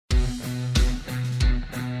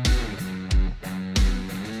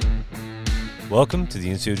Welcome to the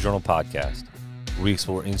NCO Journal podcast, where we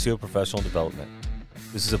explore NCO professional development.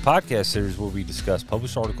 This is a podcast series where we discuss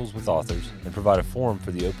published articles with authors and provide a forum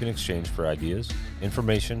for the open exchange for ideas,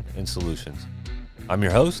 information, and solutions. I'm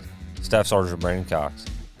your host, Staff Sergeant Brandon Cox,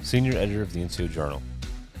 Senior Editor of the NCO Journal.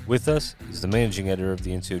 With us is the Managing Editor of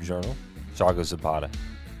the NCO Journal, Shago Zapata,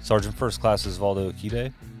 Sergeant First Class Osvaldo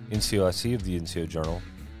Akide, NCOIC of the NCO Journal,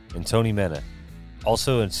 and Tony Mena,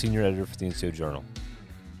 also a Senior Editor for the NCO Journal.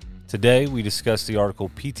 Today, we discuss the article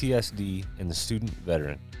PTSD and the Student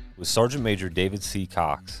Veteran with Sergeant Major David C.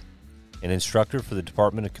 Cox, an instructor for the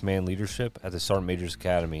Department of Command Leadership at the Sergeant Major's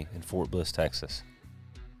Academy in Fort Bliss, Texas.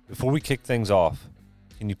 Before we kick things off,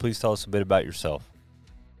 can you please tell us a bit about yourself?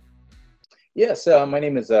 Yes, my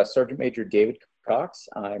name is Sergeant Major David Cox.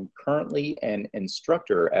 I'm currently an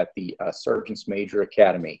instructor at the Sergeant's Major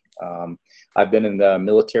Academy. I've been in the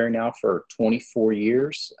military now for 24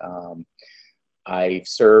 years. I've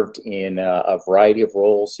served in a variety of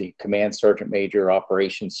roles, the Command Sergeant Major,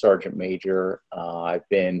 Operations Sergeant Major. I've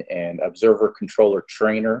been an Observer Controller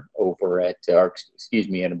Trainer over at,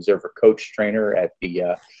 an Observer Coach Trainer at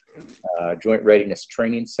the Joint Readiness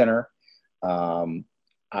Training Center.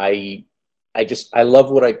 I love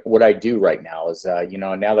what I do right now. Is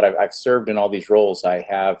now that I've served in all these roles, I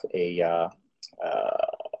have a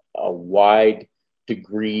wide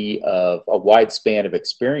span of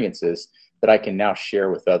experiences that I can now share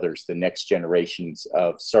with others, the next generations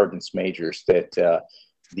of sergeants majors that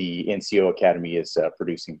the NCO Academy is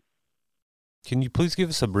producing. Can you please give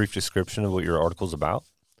us a brief description of what your article is about?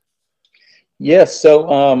 Yes,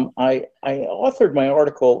 so I authored my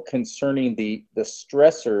article concerning the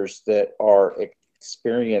stressors that are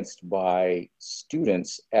experienced by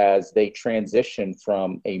students as they transition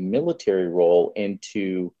from a military role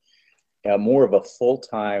into more of a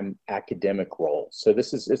full-time academic role. So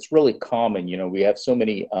it's really common. We have so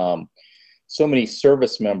many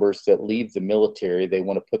service members that leave the military. They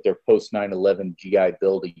want to put their post 9/11 GI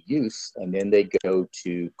Bill to use, and then they go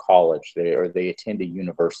to college or they attend a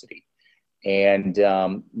university. And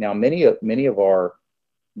now many of our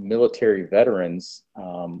military veterans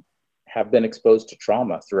have been exposed to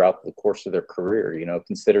trauma throughout the course of their career.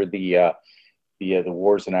 Consider the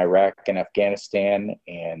wars in Iraq and Afghanistan,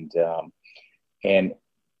 and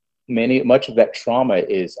much of that trauma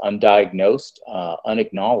is undiagnosed,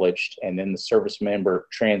 unacknowledged, and then the service member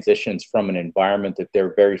transitions from an environment that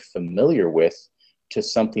they're very familiar with to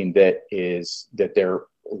something that they're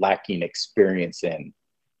lacking experience in.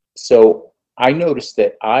 So I noticed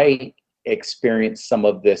that I experienced some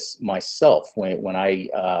of this myself when I,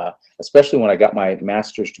 especially when I got my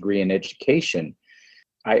master's degree in education.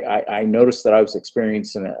 I noticed that I was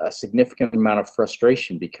experiencing a significant amount of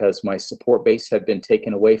frustration because my support base had been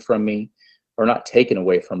taken away from me, or not taken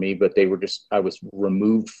away from me, but I was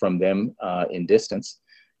removed from them in distance.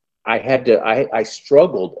 I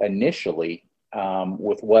struggled initially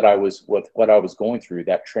with what I was going through,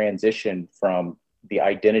 that transition from the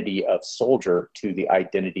identity of soldier to the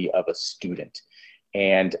identity of a student.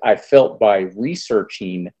 And I felt by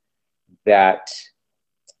researching that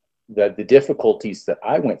the difficulties that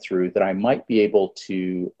I went through, that I might be able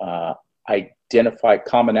to identify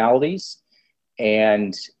commonalities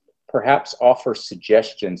and perhaps offer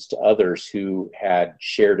suggestions to others who had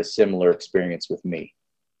shared a similar experience with me.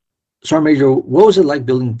 Sergeant Major, what was it like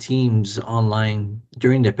building teams online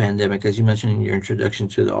during the pandemic? As you mentioned in your introduction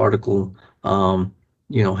to the article,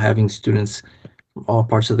 having students from all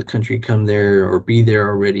parts of the country come there or be there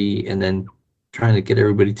already, and then trying to get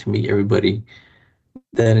everybody to meet everybody.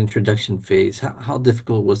 That introduction phase, how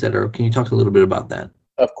difficult was that, or can you talk a little bit about that?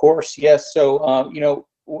 Of course, yes. So,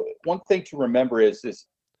 one thing to remember is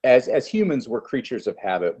as humans, we're creatures of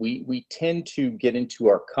habit. We tend to get into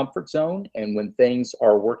our comfort zone, and when things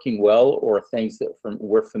are working well or things that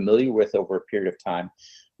we're familiar with over a period of time,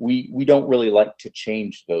 we don't really like to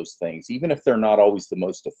change those things, even if they're not always the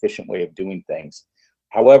most efficient way of doing things.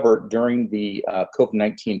 However, during the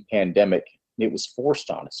COVID-19 pandemic, it was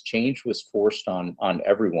forced on us. Change was forced on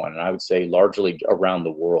everyone, and I would say largely around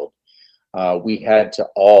the world. We had to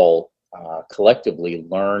all collectively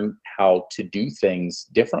learn how to do things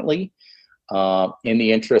differently in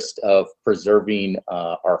the interest of preserving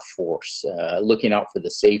our force, looking out for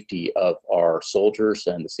the safety of our soldiers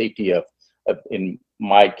and the safety of in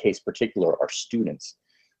my case particular, our students.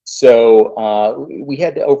 So we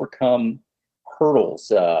had to overcome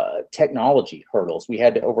hurdles, technology hurdles. We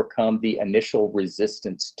had to overcome the initial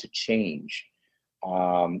resistance to change,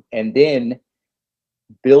 and then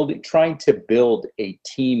trying to build a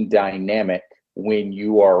team dynamic when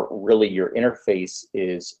your interface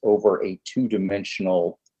is over a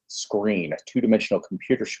two-dimensional screen, a two-dimensional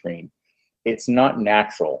computer screen. it's not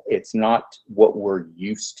natural. It's not what we're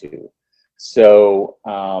used to. So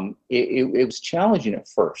it was challenging at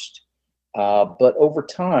first, but over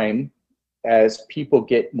time, as people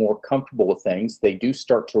get more comfortable with things, they do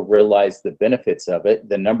start to realize the benefits of it.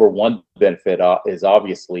 The number one benefit is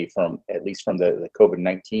obviously from, at least from the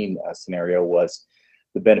COVID-19 scenario, was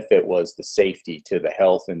the benefit was the safety to the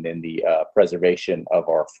health, and then the preservation of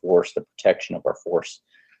our force, the protection of our force.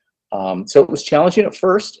 So it was challenging at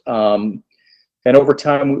first. And over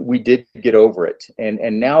time, we did get over it.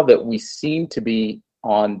 And now that we seem to be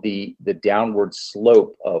on the downward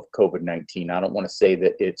slope of COVID-19, I don't want to say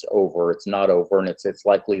that it's over. It's not over, and it's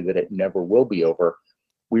likely that it never will be over.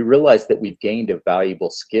 We realize that we've gained a valuable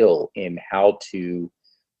skill in how to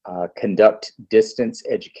conduct distance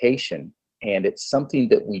education, and it's something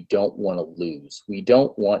that we don't want to lose. We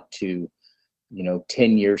don't want to,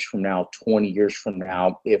 10 years from now, 20 years from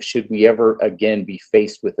now, should we ever again be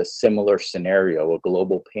faced with a similar scenario, a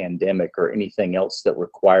global pandemic or anything else that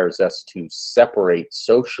requires us to separate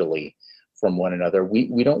socially from one another,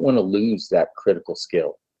 we don't want to lose that critical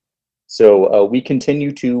skill. So we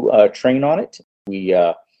continue to train on it. We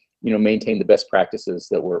maintain the best practices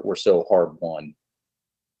that were so hard won.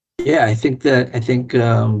 Yeah, I think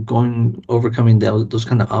overcoming those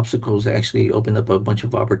kind of obstacles actually opened up a bunch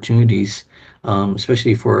of opportunities,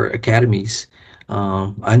 especially for academies.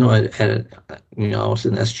 I know I was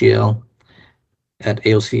in SGL at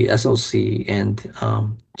AOC, SLC, and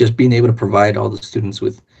just being able to provide all the students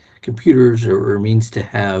with computers or means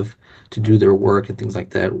to do their work and things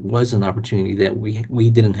like that was an opportunity that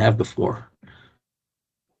we didn't have before.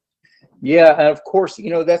 Yeah, and of course,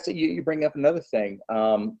 that's you bring up another thing.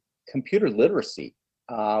 Computer literacy.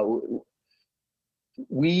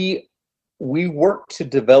 We work to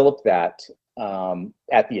develop that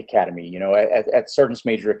at the academy. At Sergeant's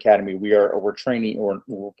Major Academy, we're training, or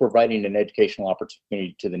we're providing an educational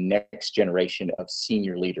opportunity to the next generation of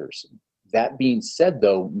senior leaders. That being said,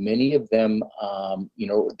 though, many of them,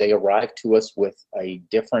 they arrive to us with a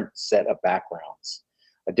different set of backgrounds,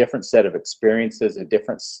 a different set of experiences, a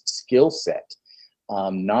different skill set.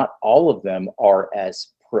 Not all of them are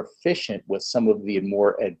as proficient with some of the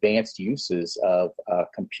more advanced uses of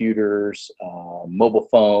computers, mobile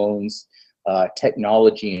phones,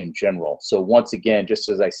 technology in general. So once again, just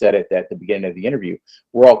as I said at the beginning of the interview,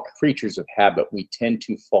 we're all creatures of habit. We tend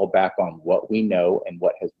to fall back on what we know and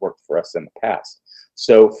what has worked for us in the past.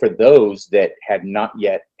 So for those that had not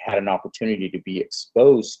yet had an opportunity to be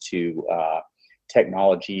exposed to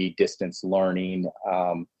technology, distance learning,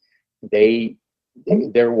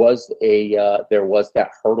 there was that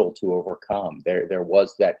hurdle to overcome. There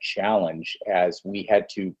was that challenge, as we had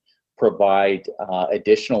to provide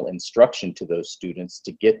additional instruction to those students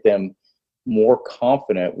to get them more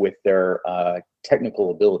confident with their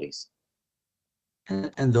technical abilities.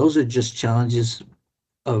 And those are just challenges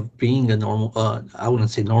of being a normal, I wouldn't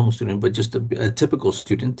say normal student, but just a typical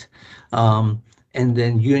student. And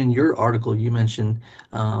then in your article, you mentioned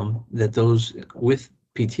that those with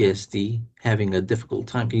PTSD having a difficult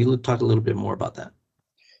time. Can you talk a little bit more about that?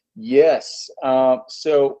 Yes.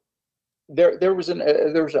 So there was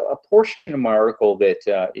a portion of my article that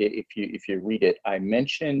if you read it, I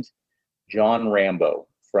mentioned John Rambo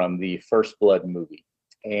from the First Blood movie,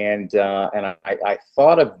 and I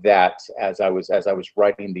thought of that as I was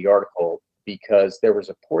writing the article, because there was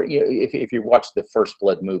a if you watch the First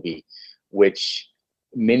Blood movie, which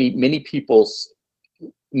many people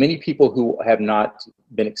who have not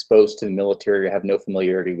been exposed to the military or have no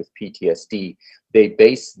familiarity with PTSD, they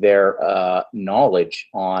base their knowledge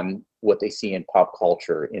on what they see in pop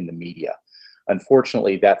culture, in the media.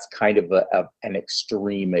 Unfortunately, that's kind of an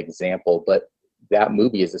extreme example, but that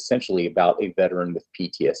movie is essentially about a veteran with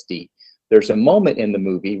PTSD. There's a moment in the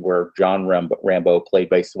movie where John Rambo, played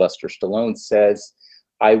by Sylvester Stallone, says,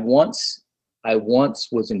 I once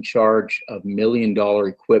was in charge of $1 million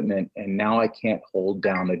equipment, and now I can't hold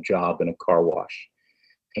down a job in a car wash.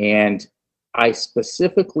 And I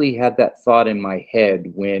specifically had that thought in my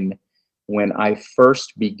head when I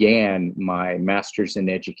first began my master's in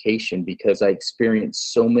education, because I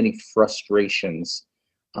experienced so many frustrations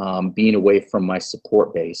being away from my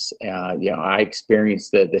support base. I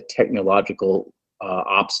experienced the technological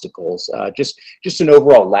obstacles, just an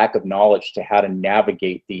overall lack of knowledge to how to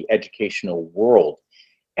navigate the educational world.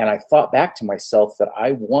 And I thought back to myself that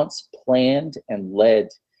I once planned and led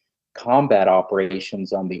combat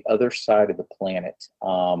operations on the other side of the planet,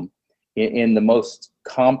 in the most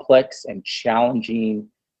complex and challenging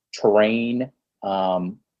terrain,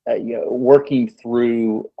 working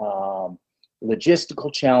through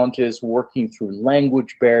logistical challenges, working through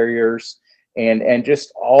language barriers, and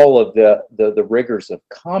just all of the rigors of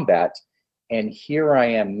combat. And here I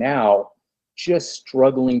am now, just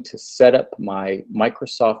struggling to set up my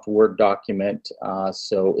Microsoft Word document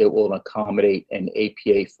so it will accommodate an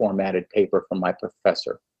APA formatted paper from my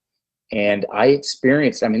professor. And I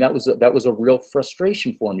experienced, I mean, that was a real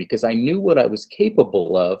frustration for me, because I knew what I was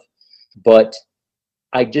capable of, but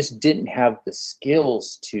I just didn't have the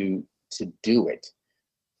skills to do it.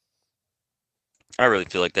 I really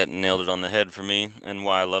feel like that nailed it on the head for me, and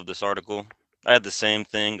why I love this article. I had the same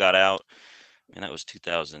thing, got out, and that was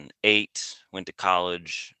 2008, went to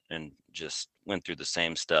college and just went through the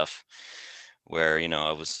same stuff where,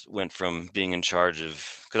 I went from being in charge of,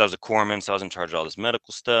 because I was a corpsman, so I was in charge of all this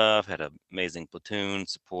medical stuff, had an amazing platoon,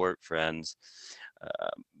 support, friends,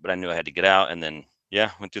 but I knew I had to get out, and then,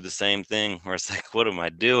 went through the same thing where it's like, what am I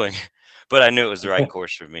doing? But I knew it was the right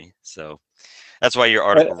course for me. So that's why your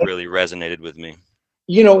article really resonated with me.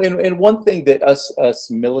 And one thing that us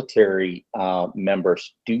military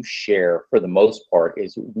members do share, for the most part,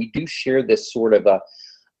 is we do share this sort of a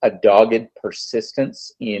dogged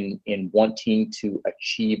persistence in wanting to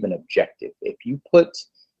achieve an objective. If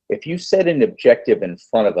you set an objective in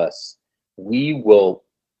front of us, we will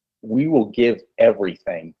give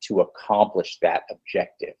everything to accomplish that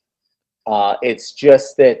objective. It's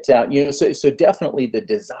just that so definitely the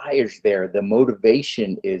desire's there, the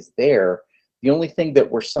motivation is there. The only thing that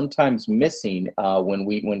we're sometimes missing when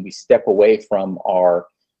we step away from our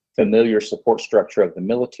familiar support structure of the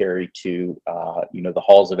military to the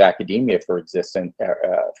halls of academia, for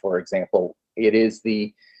example,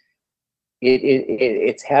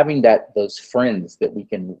 it's having those friends that we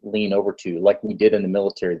can lean over to, like we did in the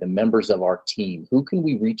military, the members of our team. Who can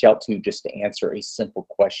we reach out to just to answer a simple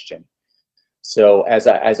question? So as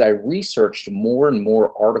I researched more and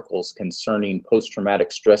more articles concerning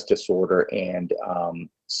post-traumatic stress disorder and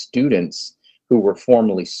students who were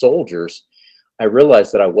formerly soldiers, I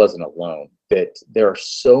realized that I wasn't alone, that there are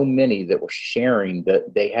so many that were sharing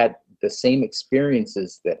that they had the same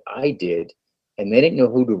experiences that I did, and they didn't know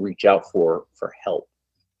who to reach out for help.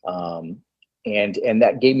 And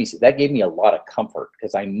that gave me a lot of comfort,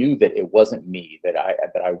 because I knew that it wasn't me, that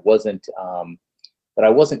I wasn't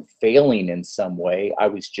failing in some way. I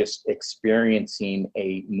was just experiencing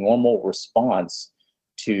a normal response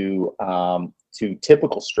to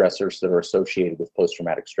typical stressors that are associated with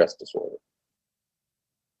post-traumatic stress disorder.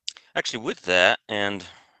 Actually, with that, and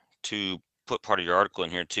to put part of your article in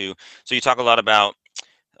here too, so you talk a lot about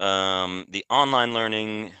the online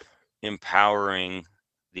learning empowering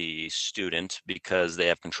the student because they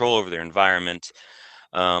have control over their environment.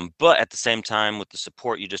 But at the same time, with the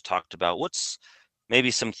support you just talked about, what's maybe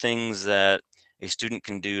some things that a student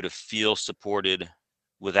can do to feel supported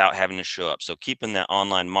without having to show up? So keeping that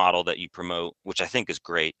online model that you promote, which I think is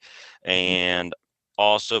great, and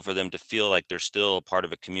also for them to feel like they're still a part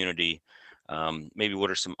of a community. Maybe what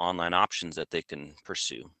are some online options that they can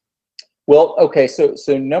pursue? Well, okay, so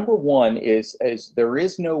number one is there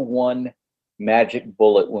is no one magic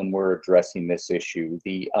bullet when we're addressing this issue.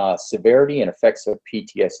 The severity and effects of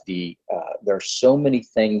PTSD, there are so many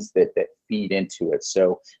things that feed into it.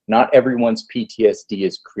 So not everyone's PTSD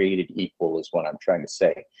is created equal, is what I'm trying to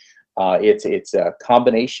say. It's a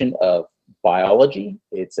combination of biology,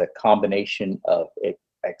 it's a combination of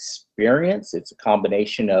experience, it's a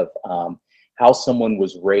combination of how someone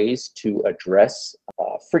was raised to address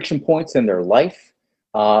friction points in their life,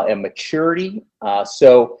 and maturity.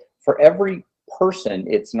 So for every person,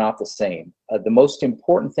 it's not the same. The most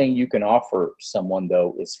important thing you can offer someone,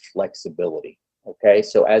 though, is flexibility. Okay,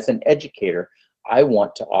 so as an educator, I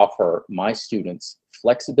want to offer my students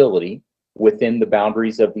flexibility within the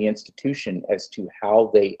boundaries of the institution as to how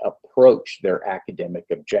they approach their academic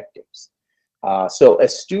objectives. So a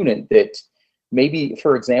student that maybe,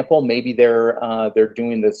 for example, maybe they're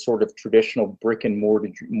doing the sort of traditional brick and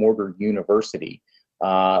mortar university,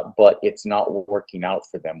 but it's not working out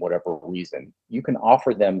for them, whatever reason. You can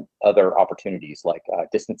offer them other opportunities like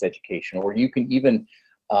distance education, or you can even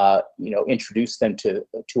introduce them to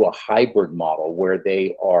a hybrid model where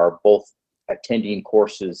they are both attending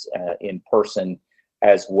courses in person,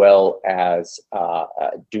 as well as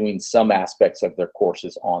doing some aspects of their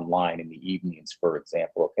courses online in the evenings, for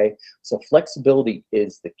example. Okay, so flexibility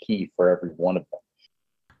is the key for every one of them.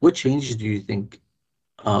 What changes do you do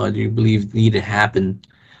you believe need to happen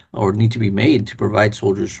or need to be made to provide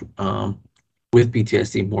soldiers with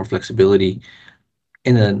PTSD more flexibility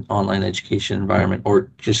in an online education environment,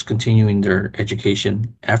 or just continuing their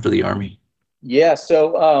education after the Army? Yeah,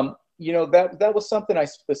 so that was something I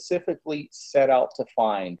specifically set out to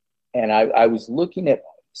find, and I was looking at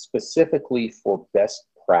specifically for best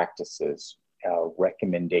practices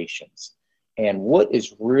recommendations. And what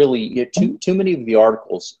is really, too many of the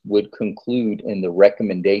articles would conclude in the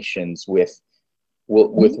recommendations with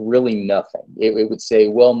really nothing. It would say,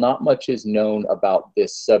 well, not much is known about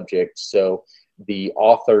this subject, so the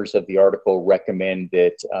authors of the article recommend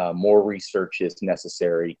that more research is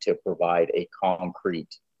necessary to provide a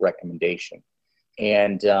concrete recommendation.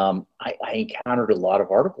 And I encountered a lot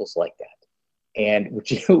of articles like that, and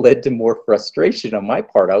which led to more frustration on my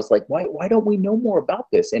part. I was like, why don't we know more about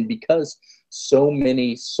this? And because so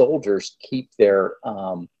many soldiers keep their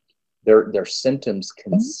symptoms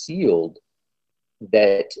concealed,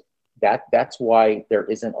 that's why there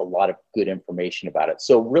isn't a lot of good information about it.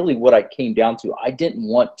 So really what I came down to, I didn't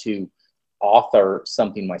want to author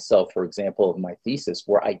something myself, for example, of my thesis,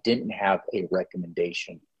 where I didn't have a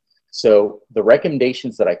recommendation. So the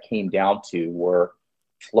recommendations that I came down to were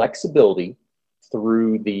flexibility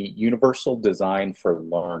through the universal design for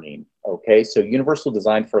learning. Okay, so universal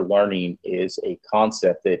design for learning is a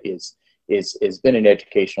concept that has been in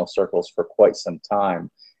educational circles for quite some time.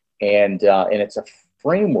 And it's a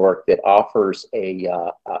framework that offers a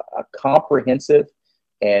comprehensive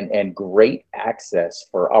and great access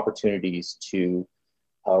for opportunities to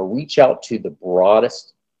reach out to the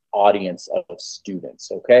broadest audience of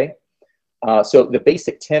students, okay? So the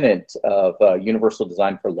basic tenet of Universal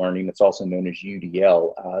Design for Learning, it's also known as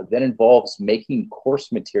UDL, then involves making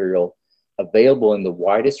course material available in the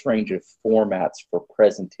widest range of formats for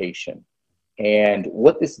presentation. And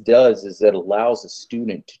what this does is it allows a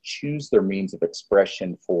student to choose their means of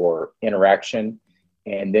expression for interaction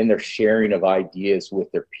and then their sharing of ideas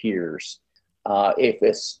with their peers. If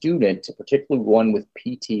a student, particularly one with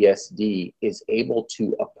PTSD, is able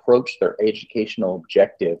to approach their educational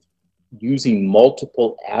objective using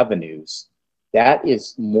multiple avenues, that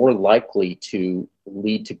is more likely to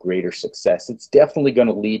lead to greater success. It's definitely going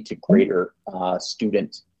to lead to greater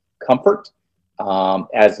student comfort.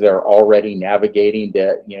 As they're already navigating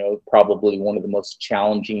probably one of the most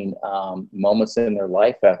challenging moments in their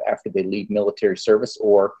life after they leave military service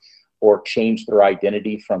or change their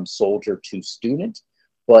identity from soldier to student.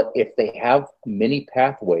 But if they have many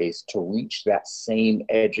pathways to reach that same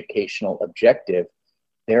educational objective,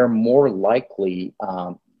 they're more likely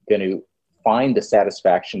going to find the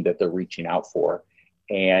satisfaction that they're reaching out for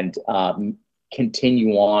and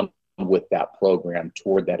continue on with that program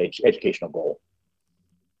toward that educational goal.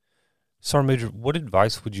 Sergeant Major, what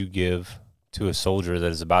advice would you give to a soldier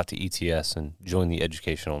that is about to ETS and join the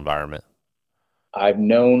educational environment? I've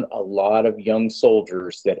known a lot of young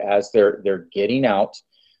soldiers that as they're getting out,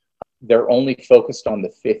 they're only focused on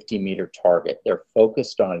the 50-meter target. They're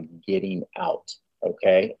focused on getting out,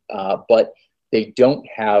 okay? But they don't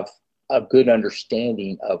have a good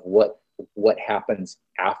understanding of what happens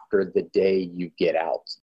after the day you get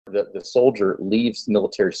out. The soldier leaves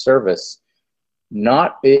military service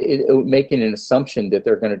not making an assumption that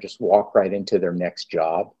they're going to just walk right into their next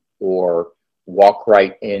job or walk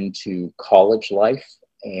right into college life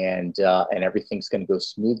and everything's going to go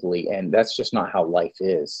smoothly. And that's just not how life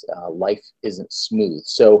is. Life isn't smooth.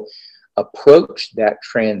 So approach that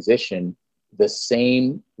transition the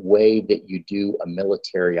same way that you do a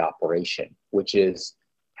military operation, which is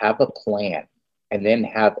have a plan and then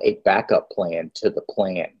have a backup plan to the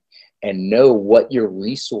plan. And know what your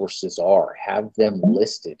resources are, have them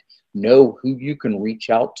listed, know who you can reach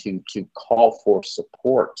out to call for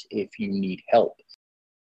support if you need help.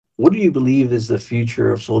 What do you believe is the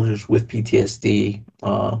future of soldiers with PTSD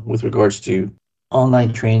with regards to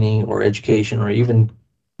online training or education or even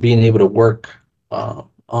being able to work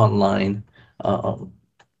online?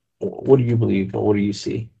 What do you believe or what do you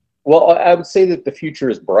see? Well, I would say that the future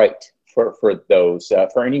is bright for those,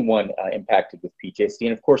 for anyone impacted with PTSD.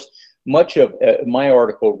 And of course, much of my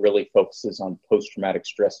article really focuses on post-traumatic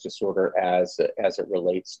stress disorder as it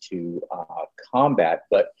relates to combat,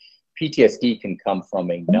 but PTSD can come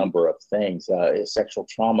from a number of things, sexual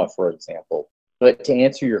trauma, for example. But to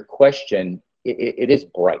answer your question, it is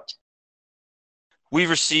bright. We've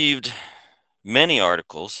received many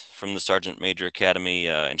articles from the Sergeant Major Academy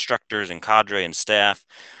instructors and cadre and staff,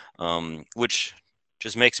 which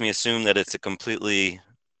just makes me assume that it's a completely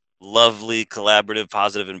lovely, collaborative,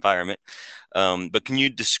 positive environment. But can you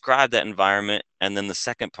describe that environment? And then the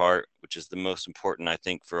second part, which is the most important, I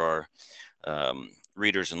think, for our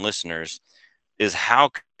readers and listeners, is how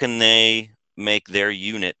can they make their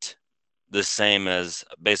unit the same as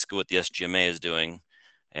basically what the SGMA is doing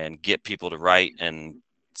and get people to write and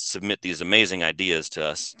submit these amazing ideas to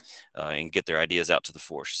us and get their ideas out to the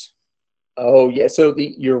force? Oh, yeah. So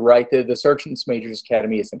you're right. The Sergeants Majors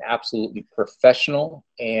Academy is an absolutely professional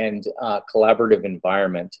and collaborative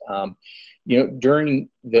environment. During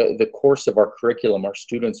the course of our curriculum, our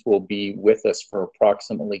students will be with us for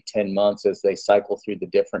approximately 10 months as they cycle through the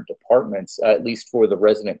different departments, at least for the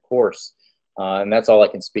resident course. And that's all I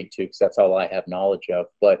can speak to because that's all I have knowledge of.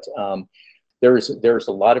 But there's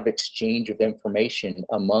a lot of exchange of information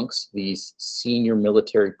amongst these senior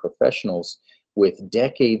military professionals with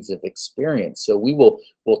decades of experience. So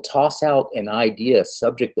we'll toss out an idea, a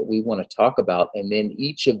subject that we want to talk about, and then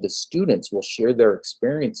each of the students will share their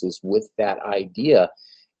experiences with that idea.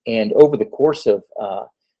 And over the course of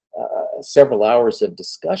several hours of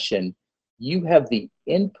discussion, you have the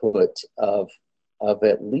input of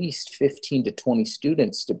at least 15 to 20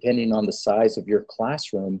 students, depending on the size of your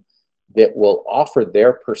classroom, that will offer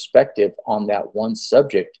their perspective on that one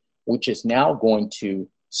subject, which is now going to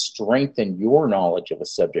strengthen your knowledge of a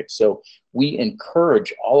subject. So we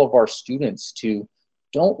encourage all of our students to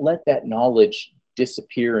don't let that knowledge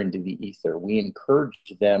disappear into the ether. We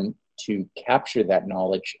encourage them to capture that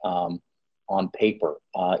knowledge on paper,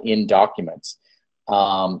 in documents,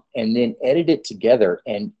 and then edit it together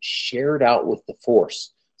and share it out with the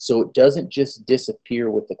force. So it doesn't just disappear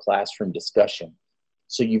with the classroom discussion.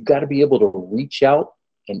 So you've got to be able to reach out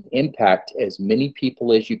and impact as many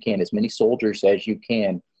people as you can, as many soldiers as you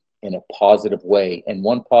can, in a positive way. And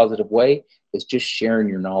one positive way is just sharing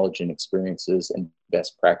your knowledge and experiences and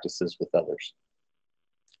best practices with others.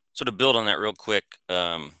 So to build on that real quick,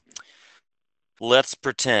 let's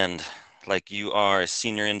pretend like you are a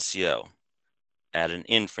senior NCO at an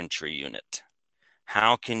infantry unit.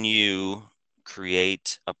 How can you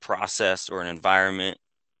create a process or an environment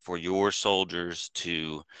for your soldiers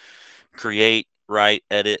to create, write,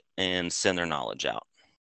 edit, and send their knowledge out?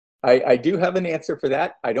 I do have an answer for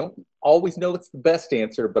that. I don't always know it's the best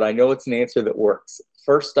answer, but I know it's an answer that works.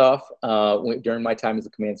 First off, during my time as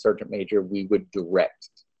a command sergeant major, we would direct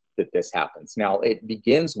that this happens. Now, it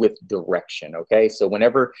begins with direction, okay? So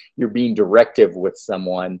whenever you're being directive with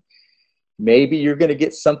someone, maybe you're going to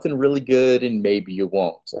get something really good and maybe you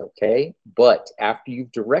won't, okay? But after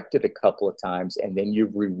you've directed a couple of times and then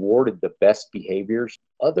you've rewarded the best behaviors,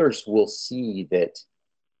 others will see that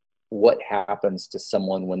what happens to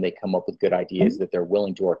someone when they come up with good ideas that they're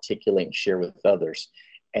willing to articulate and share with others.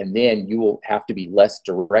 And then you will have to be less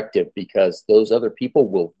directive because those other people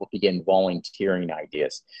will begin volunteering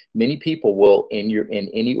ideas. Many people will in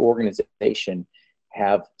any organization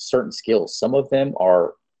have certain skills. Some of them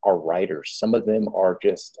are writers. Some of them are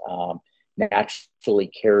just naturally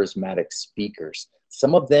charismatic speakers.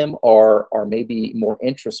 Some of them are maybe more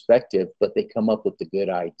introspective, but they come up with the good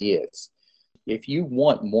ideas. If you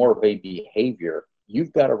want more of a behavior,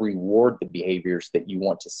 you've got to reward the behaviors that you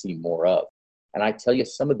want to see more of. And I tell you,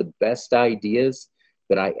 some of the best ideas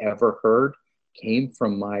that I ever heard came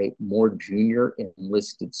from my more junior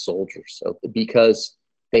enlisted soldiers. So, because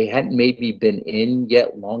they hadn't maybe been in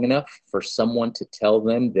yet long enough for someone to tell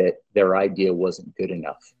them that their idea wasn't good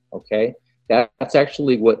enough, okay? That's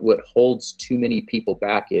actually what holds too many people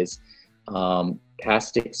back is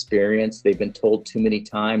past experience. They've been told too many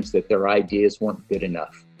times that their ideas weren't good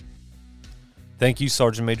enough. Thank you,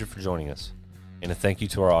 Sergeant Major, for joining us, and a thank you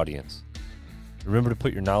to our audience. Remember to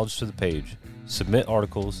put your knowledge to the page, submit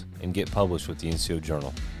articles, and get published with the NCO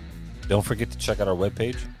Journal. Don't forget to check out our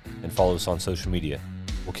webpage and follow us on social media.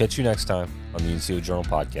 We'll catch you next time on the NCO Journal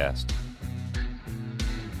podcast.